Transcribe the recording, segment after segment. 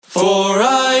For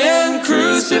I am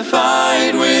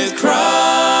crucified with Christ,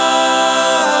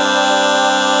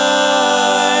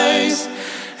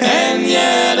 and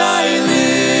yet I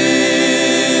live.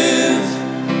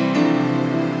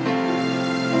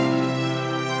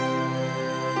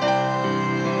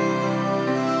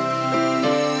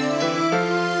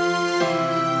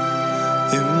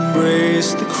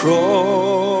 Embrace the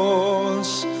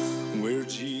cross where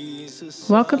Jesus...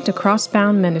 Welcome to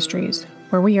Crossbound Ministries,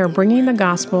 where we are bringing the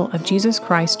gospel of Jesus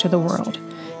Christ to the world,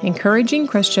 encouraging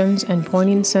Christians and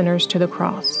pointing sinners to the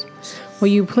cross. Will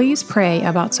you please pray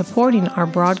about supporting our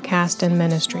broadcast and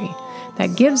ministry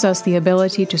that gives us the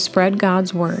ability to spread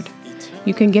God's word?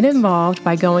 You can get involved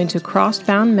by going to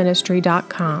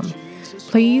crossboundministry.com.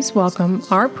 Please welcome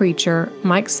our preacher,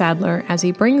 Mike Sadler, as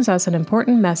he brings us an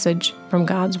important message from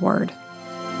God's word.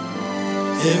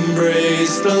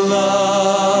 Embrace the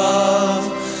love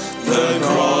the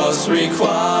cross requires.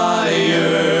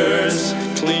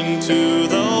 Cling to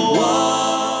the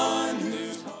one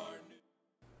whose heart...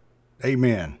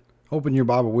 Amen. Open your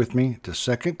Bible with me to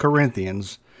 2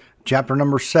 Corinthians chapter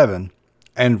number 7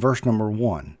 and verse number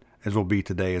 1, as will be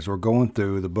today as we're going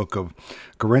through the book of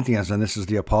Corinthians. And this is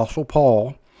the Apostle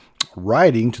Paul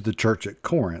writing to the church at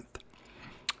Corinth.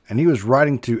 And he was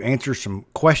writing to answer some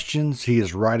questions. He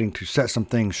is writing to set some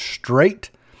things straight.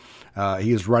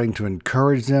 He is writing to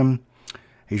encourage them.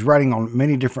 He's writing on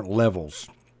many different levels.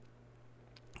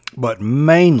 But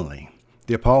mainly,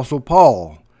 the Apostle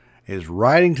Paul is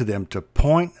writing to them to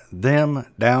point them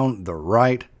down the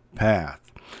right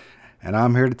path. And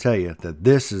I'm here to tell you that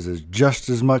this is just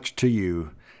as much to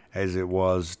you as it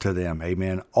was to them.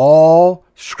 Amen. All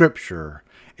Scripture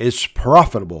is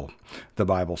profitable, the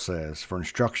Bible says, for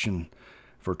instruction,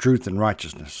 for truth and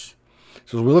righteousness.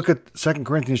 So as we look at 2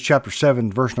 Corinthians chapter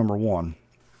 7, verse number 1,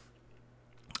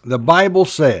 the Bible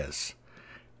says,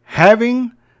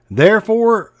 having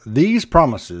therefore these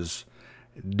promises,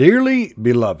 dearly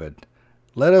beloved,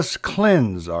 let us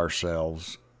cleanse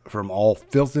ourselves from all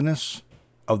filthiness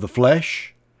of the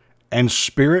flesh and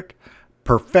spirit,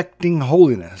 perfecting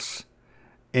holiness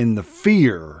in the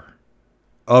fear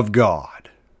of God.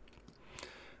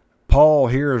 Paul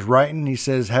here is writing, he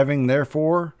says, having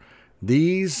therefore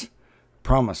these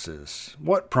promises.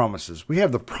 What promises? We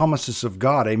have the promises of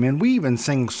God. Amen. We even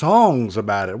sing songs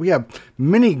about it. We have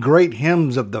many great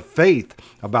hymns of the faith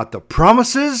about the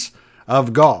promises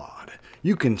of God.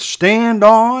 You can stand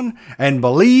on and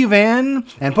believe in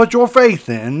and put your faith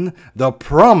in the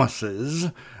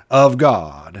promises of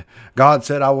God. God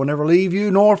said, I will never leave you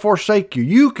nor forsake you.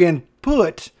 You can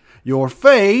put your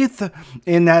faith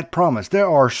in that promise. There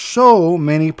are so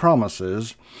many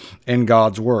promises in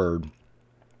God's word.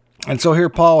 And so here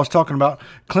Paul is talking about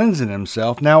cleansing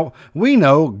himself. Now, we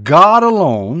know God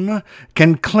alone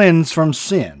can cleanse from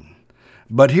sin.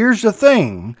 But here's the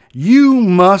thing. You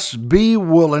must be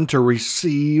willing to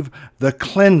receive the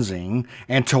cleansing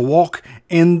and to walk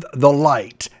in the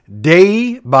light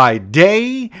day by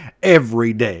day,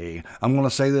 every day. I'm going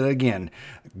to say that again.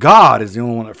 God is the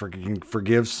only one that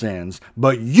forgives sins,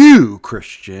 but you,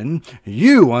 Christian,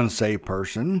 you unsaved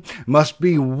person, must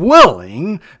be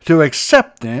willing to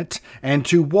accept it and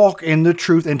to walk in the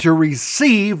truth and to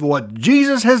receive what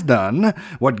Jesus has done,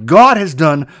 what God has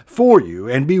done for you,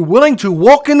 and be willing to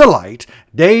walk in the light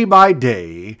day by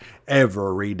day,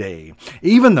 every day.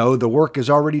 Even though the work is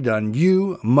already done,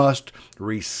 you must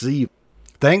receive.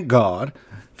 Thank God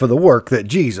for the work that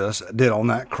Jesus did on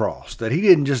that cross, that he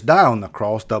didn't just die on the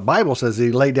cross. The Bible says that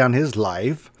he laid down his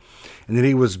life and that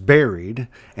he was buried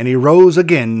and he rose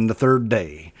again the third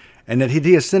day and that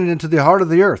he ascended into the heart of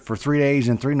the earth for 3 days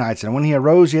and 3 nights. And when he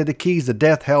arose, he had the keys to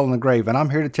death, hell, and the grave. And I'm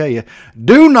here to tell you,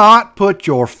 do not put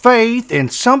your faith in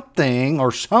something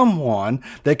or someone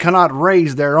that cannot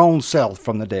raise their own self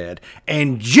from the dead.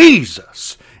 And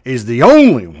Jesus is the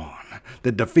only one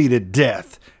that defeated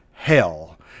death,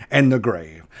 hell, and the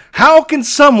grave. How can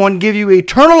someone give you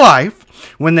eternal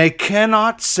life when they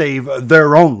cannot save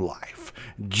their own life?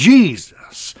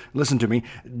 Jesus, listen to me,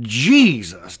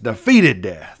 Jesus defeated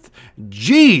death.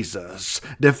 Jesus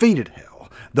defeated hell.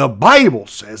 The Bible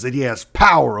says that he has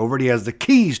power over it. He has the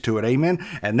keys to it. Amen.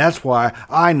 And that's why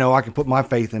I know I can put my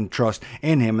faith and trust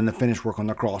in him and the finished work on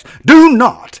the cross. Do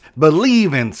not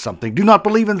believe in something. Do not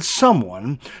believe in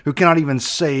someone who cannot even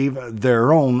save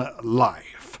their own life.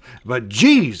 But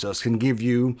Jesus can give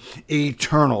you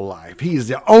eternal life. He is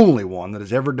the only one that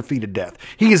has ever defeated death.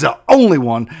 He is the only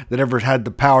one that ever had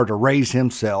the power to raise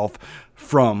himself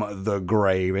from the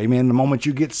grave. Amen. The moment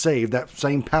you get saved, that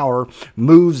same power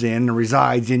moves in and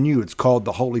resides in you. It's called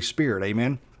the Holy Spirit.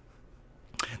 Amen.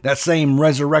 That same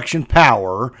resurrection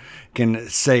power can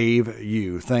save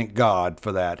you. Thank God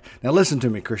for that. Now listen to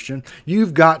me, Christian.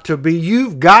 You've got to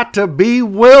be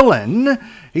willing.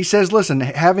 He says, listen,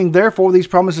 having therefore these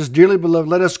promises, dearly beloved,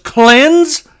 let us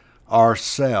cleanse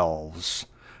ourselves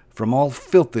from all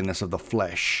filthiness of the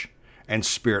flesh and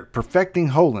spirit, perfecting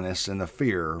holiness in the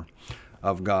fear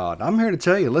of God. I'm here to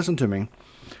tell you, listen to me.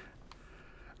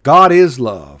 God is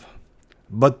love,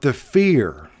 but the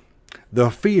fear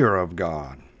of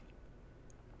God.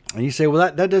 And you say,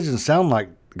 well, that doesn't sound like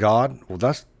God.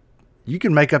 Well, you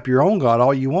can make up your own God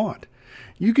all you want.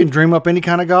 You can dream up any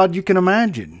kind of God you can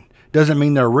imagine. Doesn't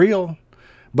mean they're real.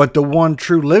 But the one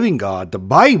true living God, the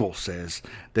Bible says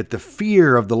that the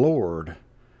fear of the Lord,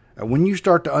 when you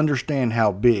start to understand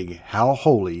how big, how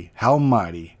holy, how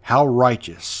mighty, how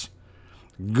righteous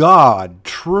God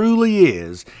truly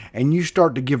is, and you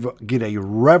start to get a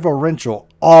reverential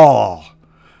awe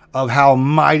of how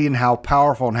mighty and how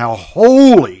powerful and how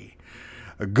holy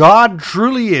God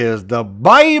truly is, the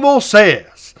Bible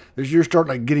says that you're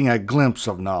starting getting a glimpse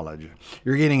of knowledge.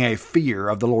 You're getting a fear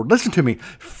of the Lord. Listen to me.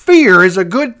 Fear is a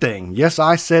good thing. Yes,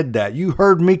 I said that. You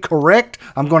heard me correct.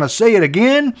 I'm going to say it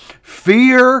again.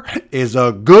 Fear is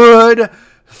a good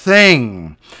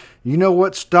thing. You know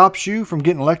what stops you from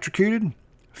getting electrocuted?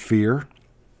 Fear.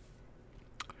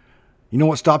 You know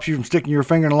what stops you from sticking your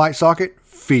finger in a light socket?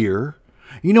 Fear.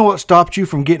 You know what stops you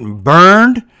from getting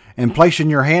burned and placing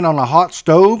your hand on a hot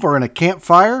stove or in a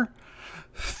campfire?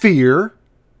 Fear.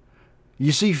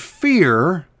 You see,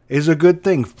 fear is a good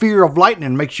thing. Fear of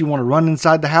lightning makes you want to run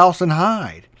inside the house and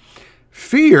hide.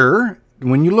 Fear,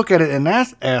 when you look at it in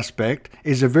that aspect,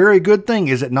 is a very good thing,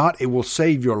 is it not? It will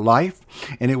save your life,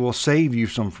 and it will save you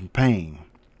some from pain.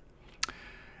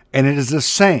 And it is the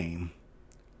same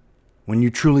when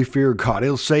you truly fear God.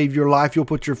 It'll save your life. You'll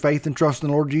put your faith and trust in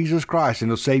the Lord Jesus Christ, and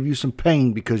it'll save you some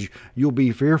pain because you'll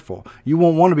be fearful. You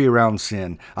won't want to be around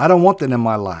sin. I don't want that in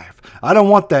my life. I don't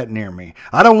want that near me.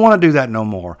 I don't want to do that no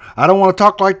more. I don't want to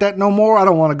talk like that no more. I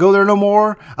don't want to go there no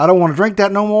more. I don't want to drink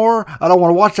that no more. I don't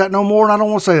want to watch that no more, and I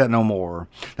don't want to say that no more.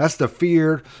 That's the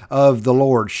fear of the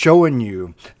Lord showing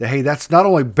you that, hey, that's not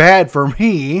only bad for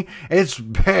me, it's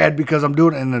bad because I'm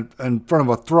doing it in front of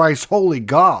a thrice holy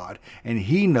God, and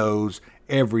He knows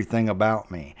everything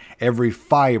about me, every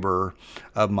fiber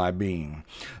of my being.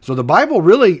 So the Bible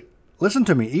really, listen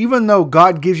to me, even though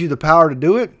God gives you the power to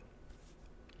do it,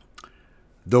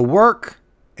 the work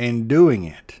in doing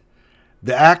it,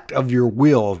 the act of your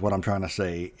will is what I'm trying to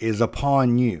say, is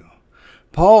upon you.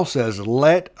 Paul says,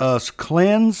 let us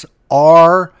cleanse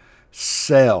ourselves.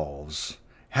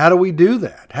 How do we do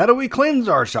that? How do we cleanse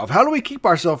ourselves? How do we keep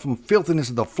ourselves from filthiness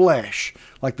of the flesh,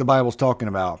 like the Bible's talking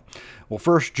about? Well,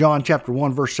 1 John chapter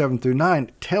 1, verse 7 through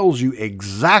 9 tells you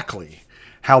exactly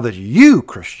how that you,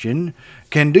 Christian,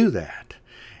 can do that.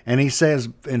 And he says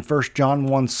in 1 John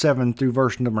 1, 7 through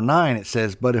verse number 9, it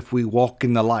says, but if we walk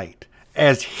in the light,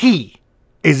 as He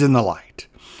is in the light,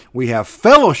 we have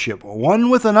fellowship one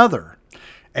with another,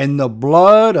 and the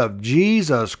blood of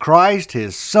Jesus Christ,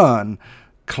 His Son,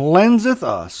 cleanseth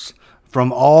us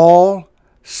from all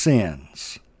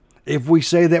sins. If we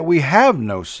say that we have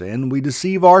no sin, we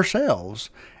deceive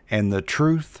ourselves, and the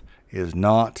truth is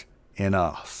not in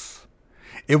us.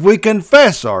 If we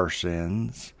confess our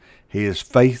sins, He is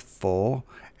faithful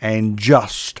and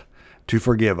just to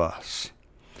forgive us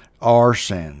our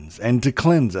sins and to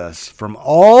cleanse us from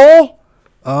all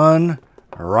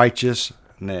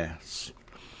unrighteousness.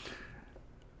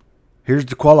 Here's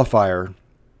the qualifier.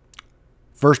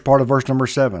 First part of verse number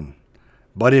 7.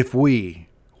 But if we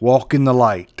walk in the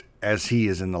light as He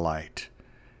is in the light,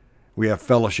 we have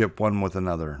fellowship one with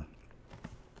another.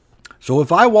 So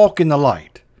if I walk in the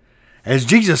light as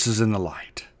Jesus is in the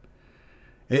light,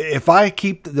 if I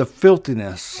keep the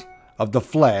filthiness of the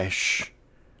flesh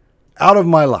out of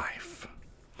my life,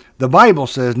 the Bible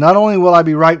says not only will I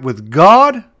be right with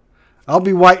God, I'll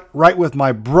be right with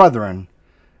my brethren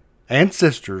and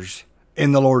sisters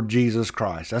in the Lord Jesus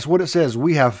Christ. That's what it says.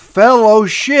 We have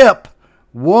fellowship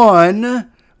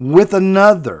one with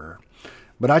another.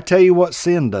 But I tell you what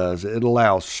sin does. It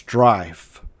allows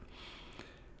strife.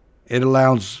 It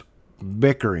allows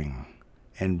bickering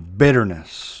and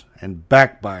bitterness and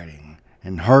backbiting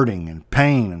and hurting and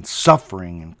pain and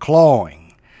suffering and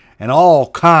clawing and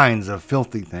all kinds of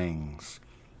filthy things.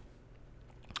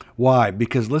 Why?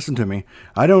 Because listen to me,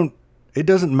 it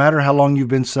doesn't matter how long you've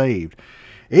been saved.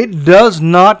 It does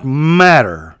not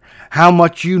matter how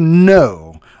much you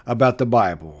know about the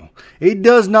Bible. It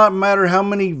does not matter how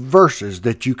many verses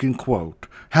that you can quote,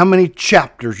 how many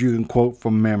chapters you can quote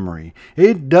from memory.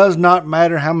 It does not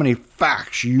matter how many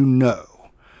facts you know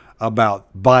about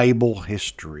Bible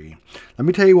history. Let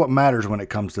me tell you what matters when it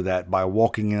comes to that by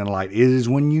walking in the light. It is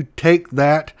when you take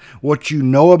that, what you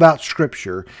know about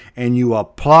Scripture, and you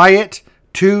apply it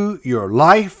to your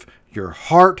life, your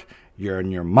heart,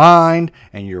 your mind,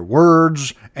 and your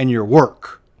words, and your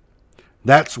work.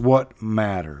 That's what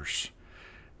matters.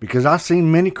 Because I've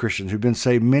seen many Christians who've been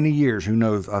saved many years, who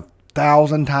know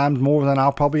 1,000 times more than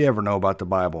I'll probably ever know about the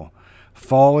Bible,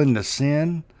 fall into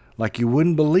sin like you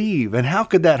wouldn't believe. And how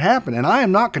could that happen? And I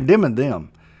am not condemning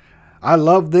them. I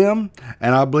love them,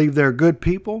 and I believe they're good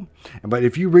people. But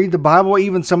if you read the Bible,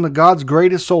 even some of God's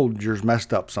greatest soldiers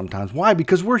messed up sometimes. Why?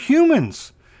 Because we're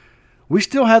humans. We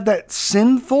still have that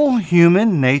sinful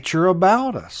human nature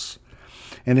about us.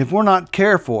 And if we're not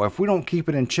careful, if we don't keep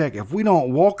it in check, if we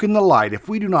don't walk in the light, if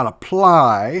we do not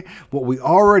apply what we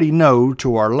already know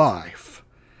to our life,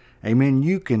 amen,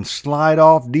 you can slide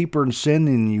off deeper in sin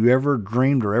than you ever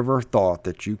dreamed or ever thought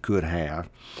that you could have.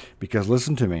 Because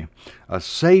listen to me, a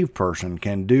saved person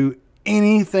can do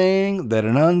anything that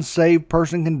an unsaved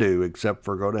person can do except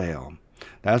for go to hell.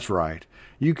 That's right.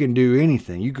 You can do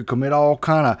anything. You could commit all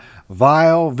kind of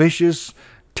vile, vicious,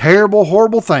 terrible,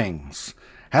 horrible things.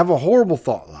 Have a horrible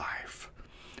thought life.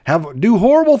 Do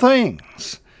horrible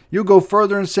things. You'll go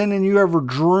further in sin than you ever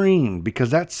dreamed because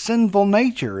that sinful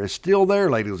nature is still there,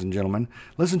 ladies and gentlemen.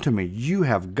 Listen to me. You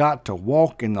have got to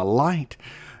walk in the light.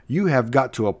 You have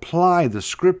got to apply the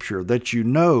Scripture that you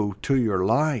know to your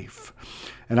life.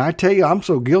 And I tell you, I'm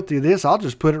so guilty of this. I'll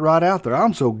just put it right out there.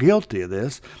 I'm so guilty of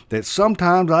this that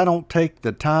sometimes I don't take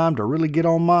the time to really get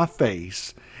on my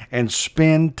face and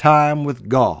spend time with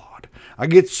God. I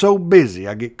get so busy,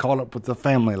 I get caught up with the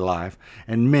family life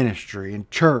and ministry and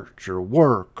church or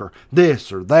work or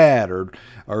this or that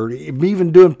or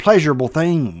even doing pleasurable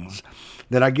things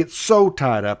that I get so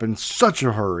tied up in such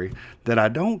a hurry that I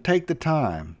don't take the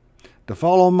time to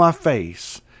fall on my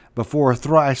face before a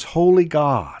thrice holy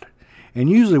God. And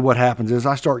usually what happens is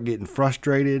I start getting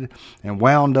frustrated and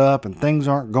wound up and things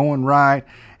aren't going right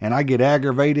and I get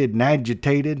aggravated and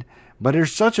agitated. But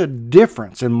there's such a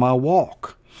difference in my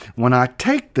walk when I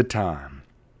take the time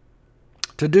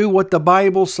to do what the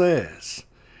Bible says,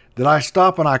 that I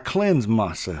stop and I cleanse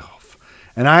myself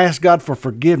and I ask God for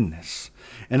forgiveness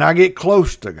and I get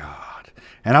close to God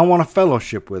and I want to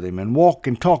fellowship with Him and walk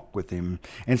and talk with Him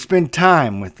and spend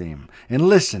time with Him and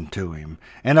listen to Him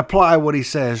and apply what He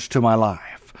says to my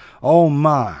life. Oh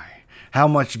my, how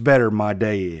much better my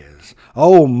day is.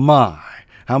 Oh my,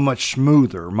 how much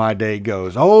smoother my day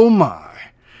goes. Oh my,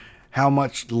 how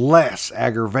much less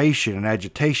aggravation and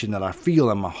agitation that I feel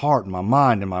in my heart, my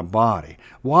mind, and my body.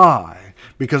 Why?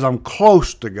 Because I'm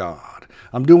close to God.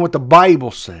 I'm doing what the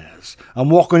Bible says. I'm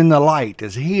walking in the light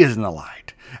as He is in the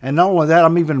light. And not only that,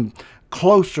 I'm even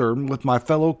closer with my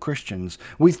fellow Christians.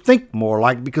 We think more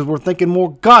like because we're thinking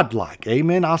more God-like.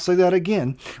 Amen. I'll say that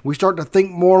again. We start to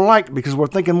think more like because we're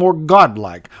thinking more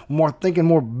God-like, thinking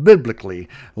more biblically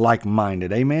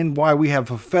like-minded. Amen. Why? We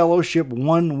have a fellowship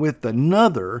one with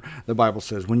another. The Bible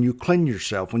says when you cleanse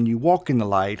yourself, when you walk in the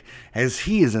light as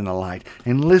He is in the light.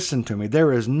 And listen to me,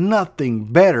 there is nothing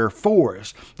better for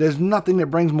us. There's nothing that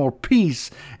brings more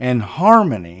peace and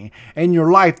harmony in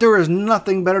your life. There is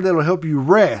nothing better that will help you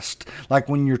rest like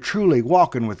when you're truly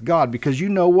walking with God, because you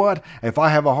know what? If I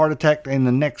have a heart attack in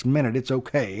the next minute, it's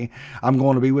okay. I'm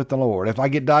going to be with the Lord. If I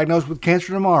get diagnosed with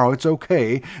cancer tomorrow, it's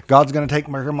okay. God's going to take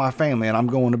care of my family, and I'm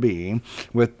going to be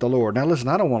with the Lord. Now listen,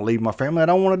 I don't want to leave my family. I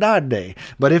don't want to die today.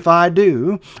 But if I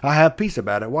do, I have peace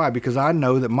about it. Why? Because I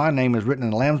know that my name is written in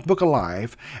the Lamb's Book of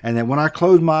Life, and that when I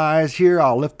close my eyes here,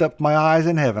 I'll lift up my eyes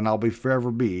in heaven. I'll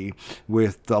forever be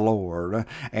with the Lord.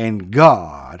 And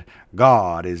God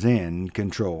is in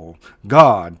control.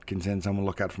 God can send someone to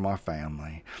look out for my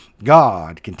family.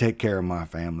 God can take care of my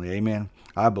family. Amen.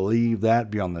 I believe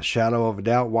that beyond the shadow of a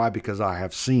doubt. Why? Because I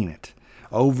have seen it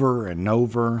over and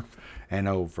over and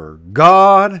over.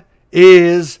 God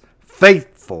is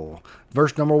faithful.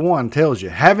 Verse number 1 tells you,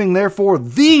 having therefore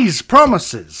these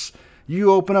promises.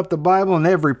 You open up the Bible and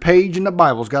every page in the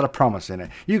Bible's got a promise in it.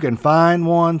 You can find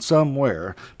one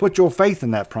somewhere. Put your faith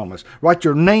in that promise. Write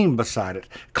your name beside it.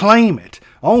 Claim it.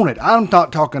 Own it. I'm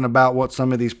not talking about what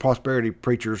some of these prosperity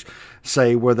preachers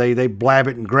say where they blab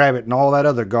it and grab it and all that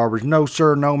other garbage. No,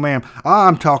 sir, no, ma'am.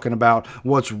 I'm talking about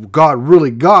what God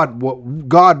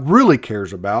really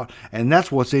cares about, and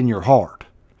that's what's in your heart.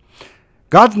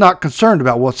 God's not concerned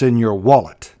about what's in your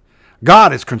wallet.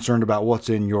 God is concerned about what's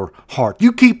in your heart.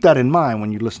 You keep that in mind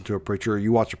when you listen to a preacher, or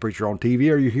you watch a preacher on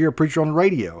TV, or you hear a preacher on the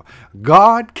radio.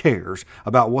 God cares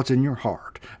about what's in your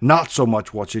heart, not so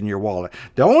much what's in your wallet.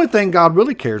 The only thing God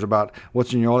really cares about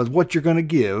what's in your wallet is what you're going to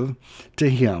give to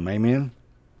Him. Amen.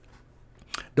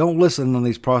 Don't listen to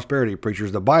these prosperity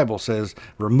preachers. The Bible says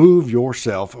remove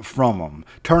yourself from them.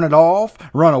 Turn it off.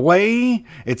 Run away.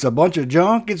 It's a bunch of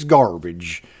junk. It's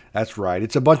garbage. That's right.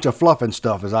 It's a bunch of fluff and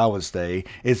stuff, as I would say.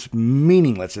 It's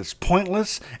meaningless. It's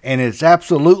pointless. And it's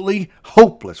absolutely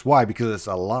hopeless. Why? Because it's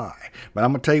a lie. But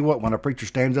I'm going to tell you what, when a preacher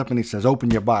stands up and he says, open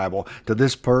your Bible to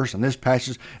this verse and this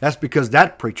passage, that's because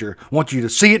that preacher wants you to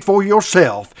see it for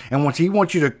yourself. And he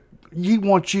wants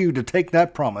you to take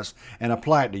that promise and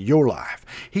apply it to your life.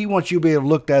 He wants you to be able to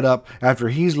look that up after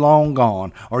he's long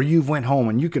gone, or you've went home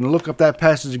and you can look up that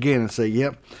passage again and say,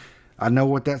 yep, I know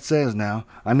what that says now.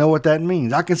 I know what that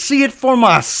means. I can see it for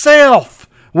myself,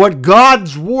 what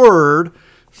God's Word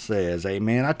says.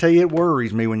 Amen. I tell you, it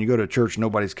worries me when you go to church and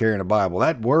nobody's carrying a Bible.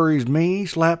 That worries me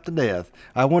slap to death.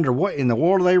 I wonder, what in the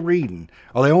world are they reading?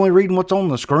 Are they only reading what's on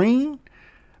the screen?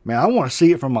 Man, I want to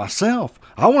see it for myself.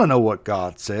 I want to know what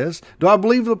God says. Do I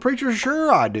believe the preacher?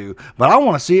 Sure I do. But I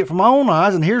want to see it from my own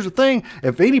eyes. And here's the thing.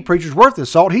 If any preacher's worth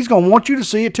his salt, he's going to want you to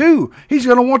see it too. He's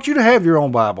going to want you to have your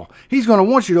own Bible. He's going to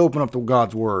want you to open up to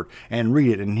God's Word and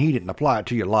read it and heed it and apply it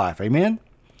to your life. Amen?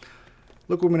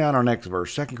 Look with me now in our next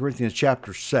verse. 2 Corinthians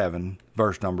chapter 7,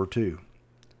 verse number 2.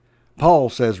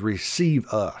 Paul says, receive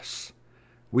us.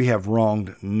 We have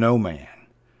wronged no man.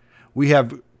 We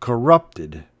have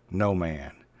corrupted no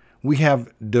man. We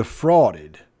have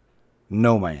defrauded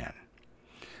no man.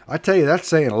 I tell you, that's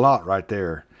saying a lot right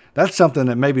there. That's something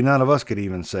that maybe none of us could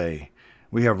even say.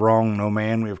 We have wronged no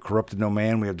man. We have corrupted no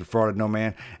man. We have defrauded no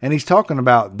man. And he's talking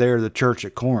about there the church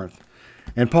at Corinth.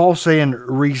 And Paul's saying,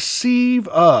 receive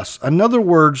us. In other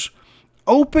words,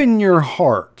 open your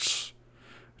hearts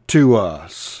to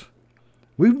us.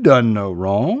 We've done no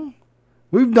wrong.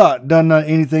 We've not done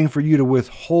anything for you to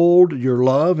withhold your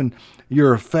love and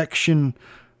your affection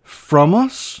from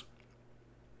us.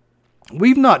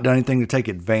 We've not done anything to take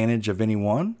advantage of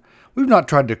anyone. We've not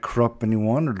tried to corrupt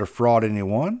anyone or defraud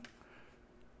anyone.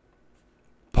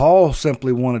 Paul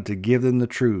simply wanted to give them the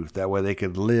truth. That way they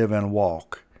could live and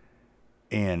walk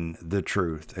in the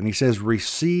truth. And he says,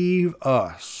 receive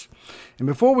us. And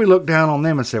before we look down on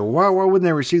them and say, well, why wouldn't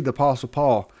they receive the Apostle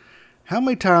Paul? How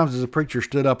many times has a preacher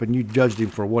stood up and you judged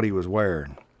him for what he was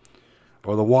wearing?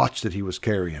 Or the watch that he was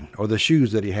carrying, or the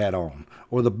shoes that he had on,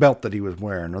 or the belt that he was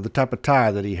wearing, or the type of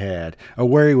tie that he had, or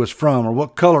where he was from, or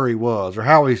what color he was, or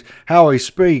how he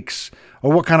speaks,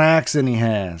 or what kind of accent he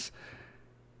has.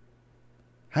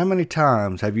 How many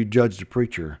times have you judged a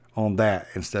preacher on that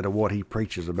instead of what he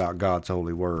preaches about God's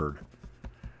holy word?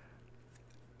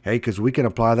 Hey, because we can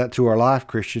apply that to our life,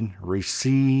 Christian.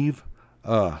 Receive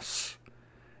us.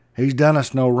 He's done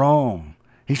us no wrong.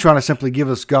 He's trying to simply give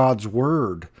us God's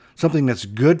word. Something that's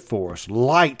good for us,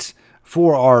 light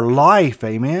for our life,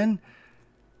 amen?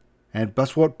 And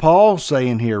that's what Paul's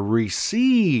saying here,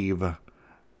 receive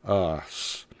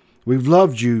us. We've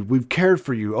loved you, we've cared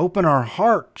for you, open our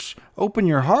hearts, open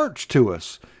your hearts to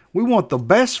us. We want the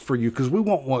best for you because we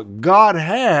want what God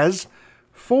has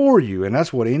for you, and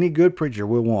that's what any good preacher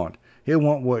will want. He'll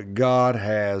want what God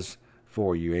has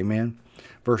for you, amen?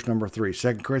 Verse number 3,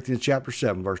 2 Corinthians chapter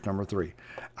 7, verse number 3.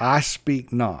 I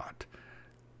speak not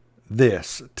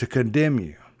this to condemn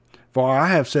you, for I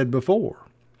have said before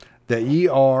that ye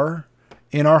are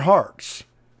in our hearts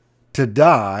to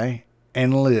die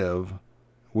and live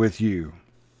with you.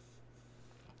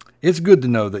 It's good to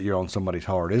know that you're on somebody's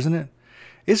heart, isn't it?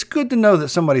 It's good to know that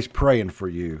somebody's praying for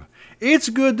you. It's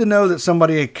good to know that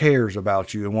somebody cares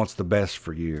about you and wants the best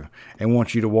for you and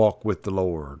wants you to walk with the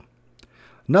Lord.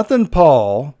 Nothing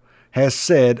Paul has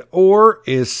said or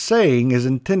is saying is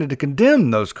intended to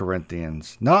condemn those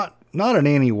Corinthians. Not in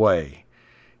any way.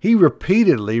 He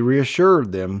repeatedly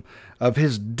reassured them of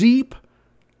his deep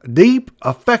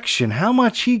affection, how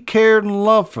much he cared and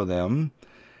loved for them,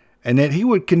 and that he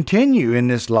would continue in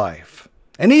this life.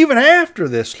 And even after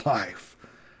this life,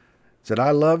 said,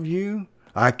 I love you,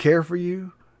 I care for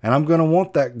you, and I'm going to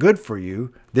want that good for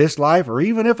you this life or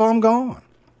even if I'm gone.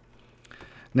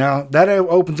 Now, that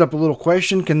opens up a little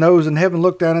question. Can those in heaven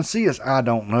look down and see us? I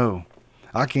don't know.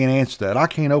 I can't answer that. I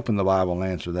can't open the Bible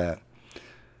and answer that.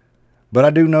 But I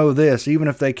do know this, even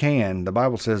if they can, the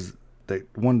Bible says that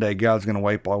one day God's going to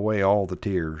wipe away all the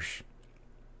tears.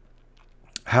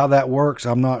 How that works,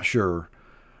 I'm not sure.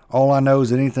 All I know is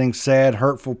that anything sad,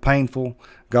 hurtful, painful,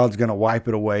 God's going to wipe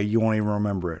it away. You won't even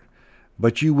remember it.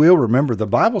 But you will remember. The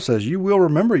Bible says you will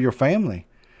remember your family.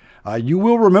 You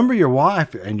will remember your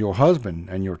wife and your husband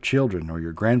and your children or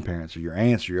your grandparents or your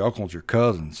aunts or your uncles, your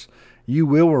cousins. You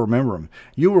will remember them.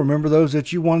 You'll remember those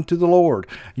that you won to the Lord.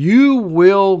 You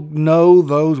will know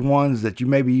those ones that you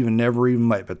maybe even never even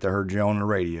met, but they heard you on the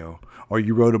radio, or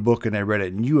you wrote a book and they read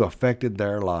it and you affected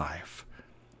their life.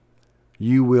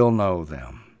 you will know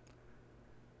them.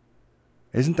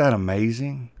 Isn't that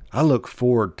amazing? I look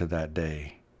forward to that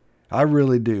day. I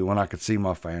really do, when I could see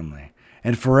my family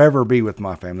and forever be with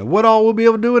my family. What all we'll be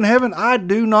able to do in heaven, I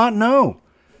do not know.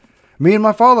 Me and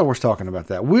my father was talking about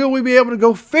that. Will we be able to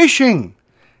go fishing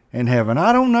in heaven?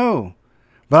 I don't know.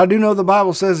 But I do know the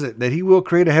Bible says that he will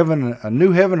create a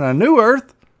new heaven and a new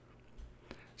earth.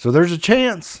 So there's a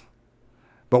chance.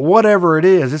 But whatever it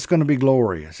is, it's going to be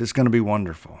glorious. It's going to be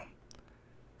wonderful.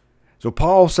 So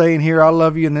Paul's saying here, I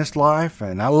love you in this life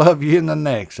and I love you in the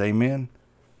next. Amen.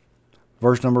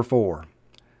 Verse number 4.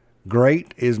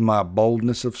 Great is my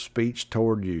boldness of speech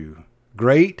toward you.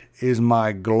 Great is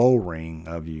my glorying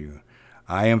of you.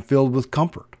 I am filled with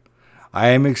comfort. I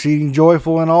am exceeding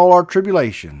joyful in all our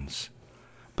tribulations.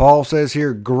 Paul says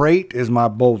here, great is my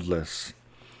boldness.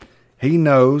 He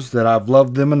knows that I've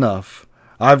loved them enough.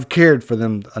 I've cared for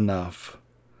them enough.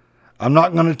 I'm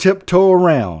not going to tiptoe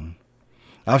around.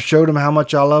 I've showed them how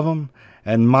much I love them,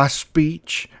 and my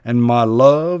speech and my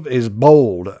love is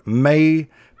bold. May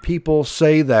people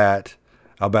say that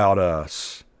about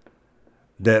us.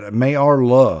 That may our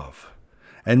love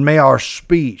and may our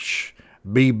speech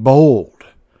be bold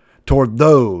toward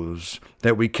those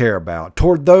that we care about,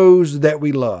 toward those that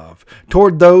we love,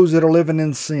 toward those that are living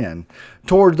in sin,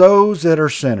 toward those that are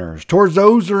sinners, towards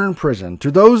those that are in prison, to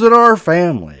those that are our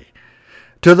family,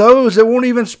 to those that won't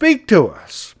even speak to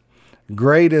us.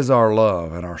 Great is our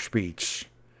love and our speech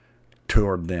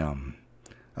toward them.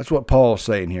 That's what Paul's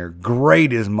saying here.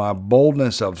 Great is my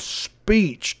boldness of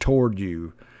speech toward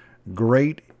you.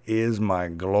 Great is my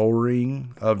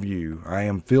glorying of you. I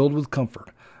am filled with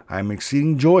comfort. I am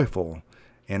exceeding joyful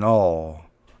in all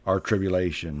our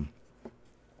tribulation.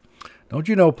 Don't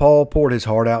you know Paul poured his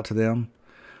heart out to them?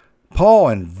 Paul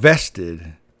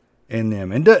invested in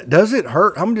them. And does it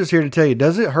hurt? I'm just here to tell you,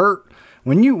 does it hurt?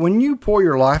 When you pour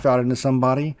your life out into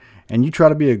somebody and you try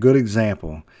to be a good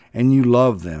example and you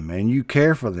love them and you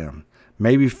care for them,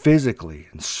 maybe physically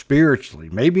and spiritually,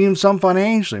 maybe even some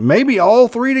financially, maybe all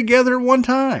three together at one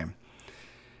time,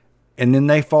 and then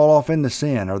they fall off into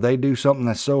sin or they do something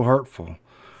that's so hurtful,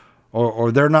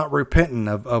 or they're not repenting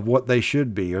of what they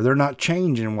should be, or they're not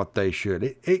changing what they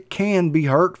should, it can be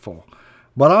hurtful.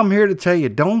 But I'm here to tell you,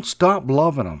 don't stop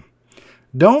loving them.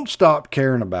 Don't stop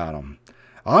caring about them.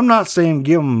 I'm not saying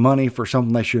give them money for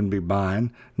something they shouldn't be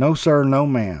buying. No, sir, no,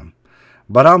 ma'am.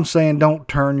 But I'm saying don't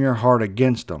turn your heart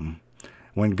against them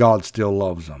when God still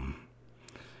loves them.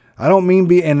 I don't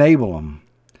mean enable them,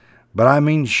 but I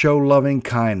mean show loving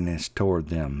kindness toward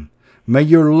them. May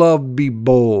your love be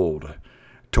bold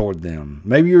toward them.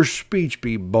 May your speech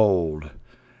be bold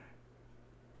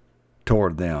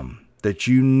toward them. That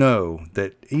you know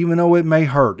that even though it may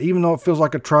hurt, even though it feels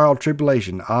like a trial,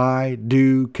 tribulation, I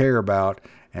do care about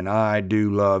and I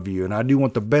do love you. And I do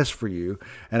want the best for you.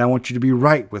 And I want you to be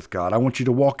right with God. I want you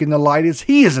to walk in the light as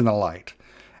He is in the light,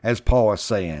 as Paul is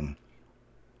saying.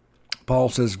 Paul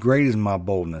says, great is my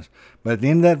boldness. But at the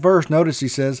end of that verse, notice he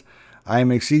says, I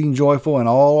am exceeding joyful in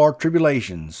all our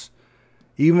tribulations.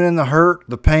 Even in the hurt,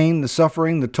 the pain, the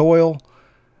suffering, the toil,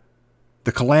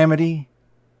 the calamity,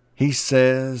 he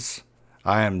says,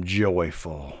 I am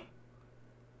joyful.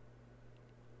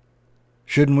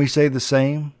 Shouldn't we say the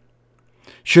same?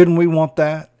 Shouldn't we want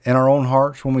that in our own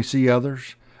hearts when we see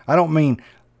others? I don't mean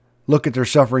look at their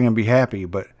suffering and be happy,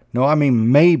 but no, I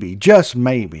mean maybe, just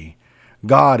maybe,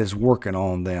 God is working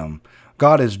on them.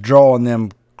 God is drawing them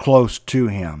close to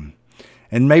Him.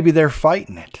 And maybe they're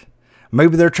fighting it.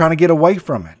 Maybe they're trying to get away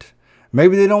from it.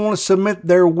 Maybe they don't want to submit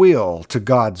their will to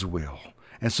God's will.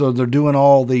 And so they're doing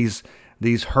all these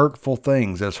hurtful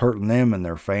things that's hurting them and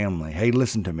their family. Hey,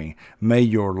 listen to me. May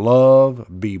your love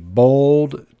be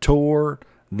bold toward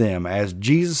them as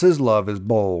Jesus' love is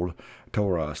bold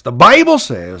toward us. The Bible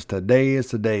says today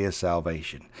is the day of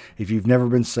salvation. If you've never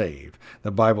been saved,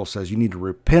 the Bible says you need to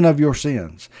repent of your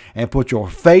sins and put your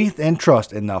faith and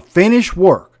trust in the finished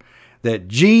work that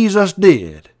Jesus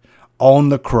did on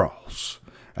the cross.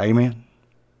 Amen.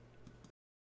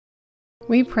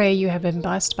 We pray you have been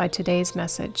blessed by today's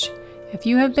message. If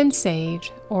you have been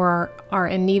saved or are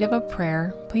in need of a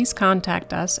prayer, please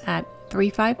contact us at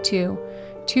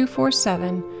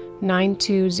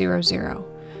 352-247-9200.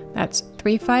 That's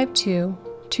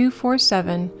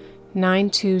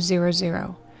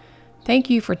 352-247-9200. Thank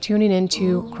you for tuning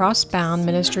into Crossbound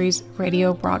Ministries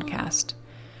radio broadcast.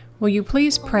 Will you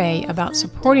please pray about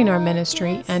supporting our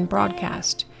ministry and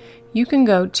broadcast? You can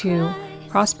go to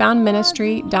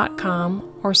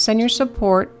crossboundministry.com or send your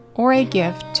support or a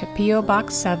gift to P.O.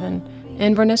 Box 7,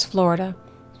 Inverness, Florida,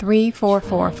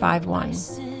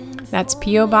 34451. That's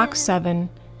P.O. Box 7,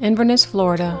 Inverness,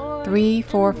 Florida,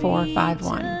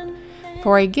 34451.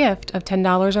 For a gift of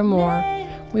 $10 or more,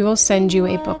 we will send you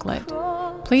a booklet.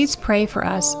 Please pray for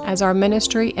us as our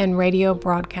ministry and radio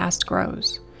broadcast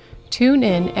grows. Tune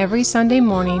in every Sunday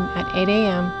morning at 8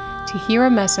 a.m. to hear a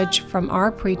message from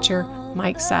our preacher,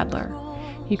 Mike Sadler.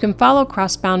 You can follow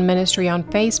Crossbound Ministry on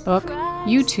Facebook,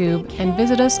 YouTube, and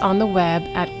visit us on the web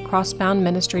at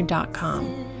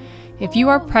crossboundministry.com. If you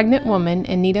are a pregnant woman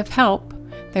in need of help,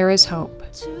 there is hope.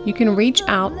 You can reach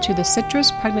out to the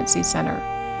Citrus Pregnancy Center.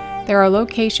 There are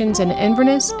locations in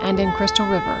Inverness and in Crystal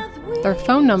River. Their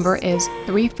phone number is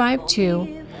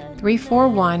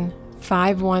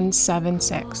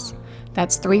 352-341-5176.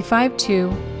 That's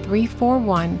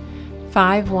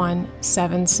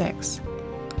 352-341-5176.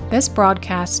 This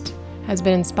broadcast has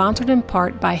been sponsored in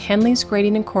part by Henley's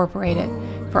Grading Incorporated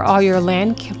for all your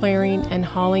land clearing and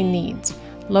hauling needs,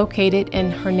 located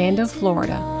in Hernando,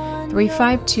 Florida,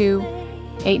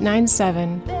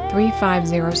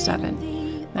 352-897-3507.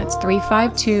 That's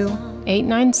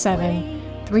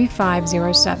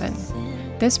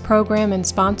 352-897-3507. This program is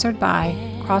sponsored by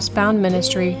Crossbound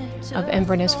Ministry of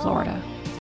Inverness, Florida.